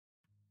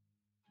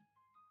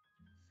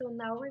So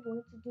now we're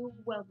going to do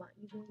Wilma.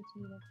 You're going to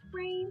need a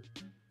frame,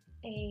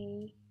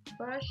 a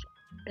brush,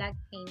 black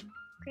paint,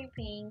 cream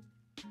paint,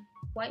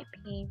 white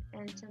paint,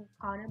 and some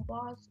cotton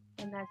balls,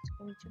 and that's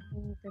going to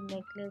be the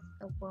necklace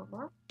of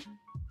Wilma.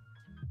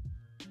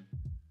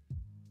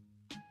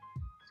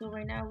 So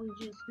right now we're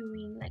just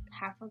doing like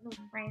half of the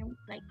frame,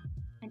 like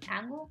an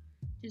angle,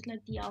 just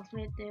like the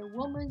outfit the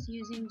woman's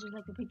using, just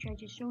like the picture I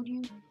just showed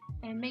you.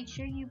 And make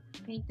sure you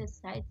paint the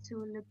sides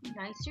to look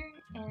nicer.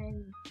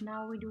 And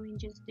now we're doing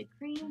just the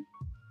cream,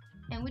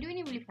 and we're doing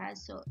it really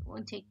fast, so it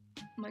won't take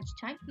much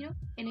time,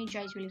 and it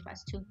dries really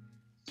fast too.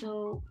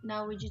 So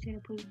now we're just gonna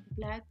put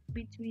black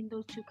between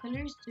those two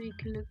colors so it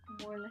can look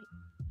more like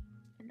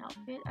an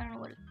outfit. I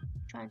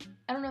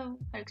don't know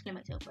how to explain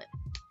myself, but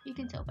you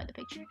can tell by the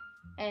picture.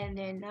 And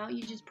then now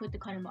you just put the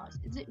cotton balls.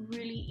 It's a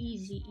really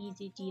easy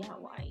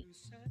DIY.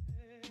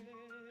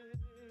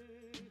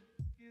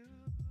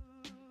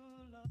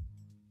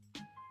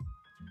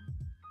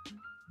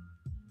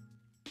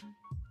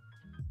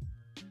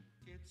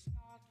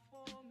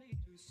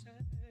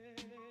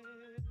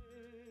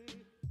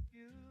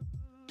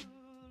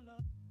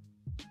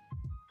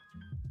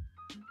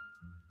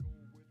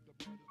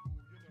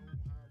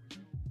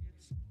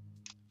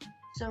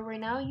 So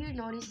right now you're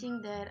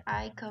noticing that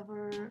I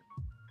cover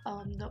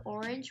the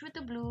orange with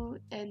the blue,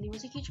 and it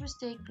was a huge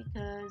mistake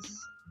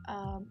because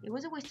it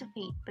was a waste of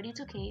paint, but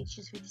it's okay, it's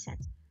just 50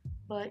 cents.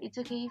 But it's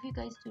okay if you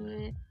guys do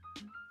it.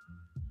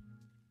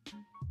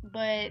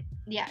 But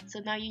yeah, so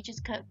now you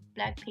just cut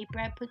black paper.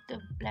 I put the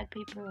black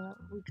paper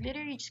with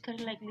glitter. You just cut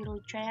it like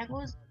little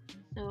triangles,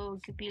 so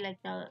it could be like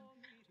the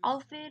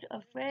outfit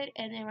of Fred.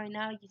 And then right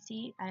now you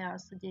see I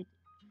also did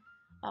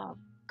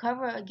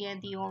cover again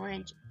the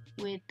orange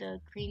with the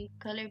cream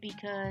color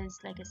because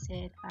like I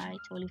said, I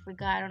totally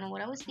forgot. I don't know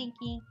what I was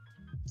thinking.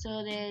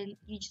 So then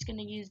you're just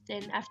gonna use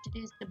then after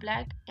this the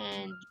black,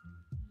 and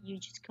you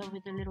just cover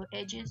the little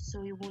edges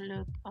so it won't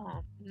look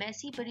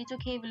messy. But it's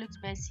okay if it looks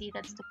messy,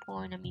 that's the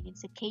point. I mean,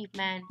 it's a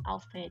caveman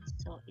outfit,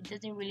 so it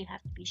doesn't really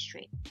have to be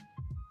straight.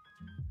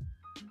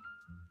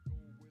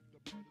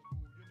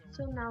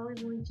 So now we're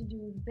going to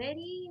do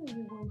Betty.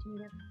 We're going to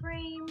need a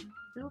frame,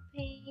 blue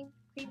paint,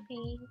 cream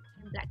paint,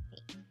 and black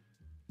paint,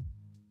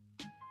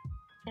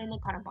 and a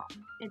cotton ball.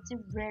 It's a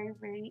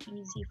very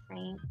easy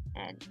frame,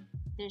 and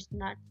there's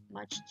not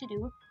much to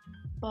do.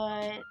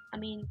 But I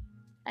mean,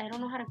 I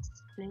don't know how to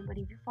explain, but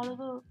if you follow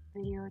the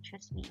video,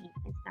 trust me,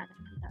 it's not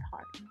gonna be that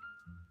hard.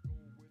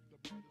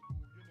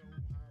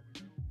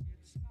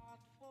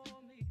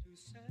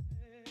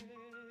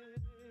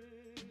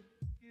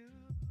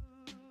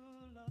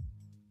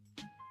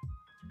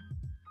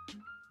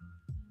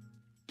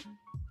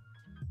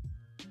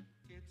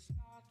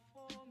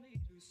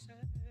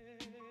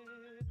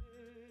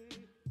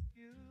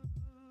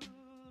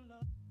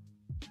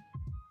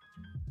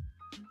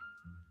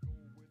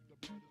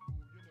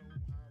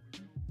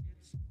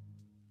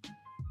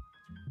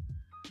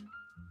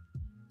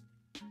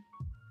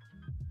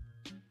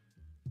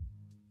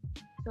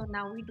 So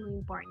now we're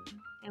doing Barney,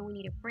 and we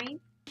need a frame,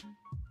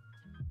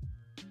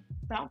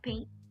 brown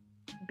paint,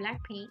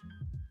 black paint,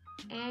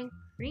 and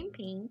cream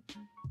paint.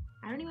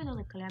 I don't even know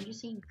the color, I'm just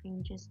saying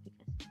cream just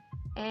because.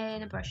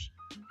 And a brush.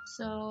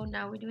 So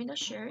now we're doing the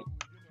shirt.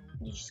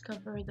 You just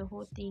cover the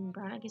whole thing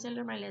brown. I guess I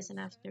learned my lesson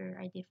after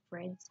I did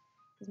Fred's.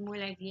 It's more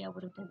likely I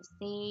would have done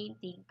the same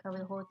thing, cover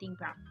the whole thing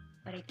brown,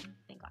 but I didn't,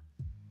 thank God.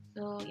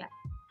 So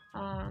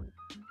yeah,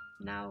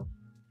 now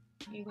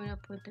you're gonna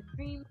put the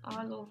cream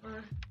all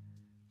over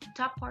the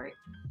top part,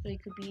 so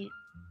it could be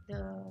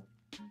the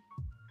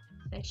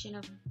section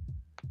of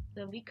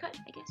the V cut,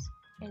 I guess.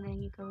 And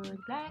then you cover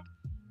with black,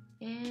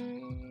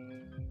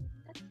 and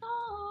that's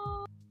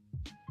all.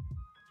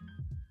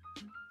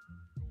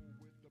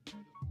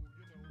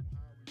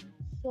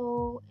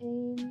 So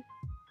in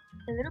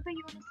a little bit,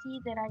 you're gonna see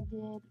that I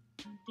did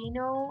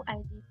Dino, I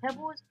did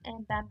Pebbles,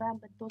 and Bam Bam,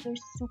 but those are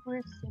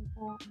super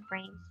simple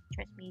frames.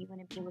 Trust me, you're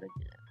gonna be able to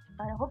do them.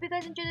 But I hope you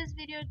guys enjoyed this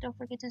video. Don't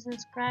forget to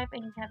subscribe,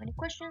 and if you have any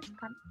questions,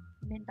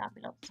 comment down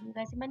below. See you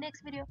guys in my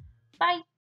next video. Bye!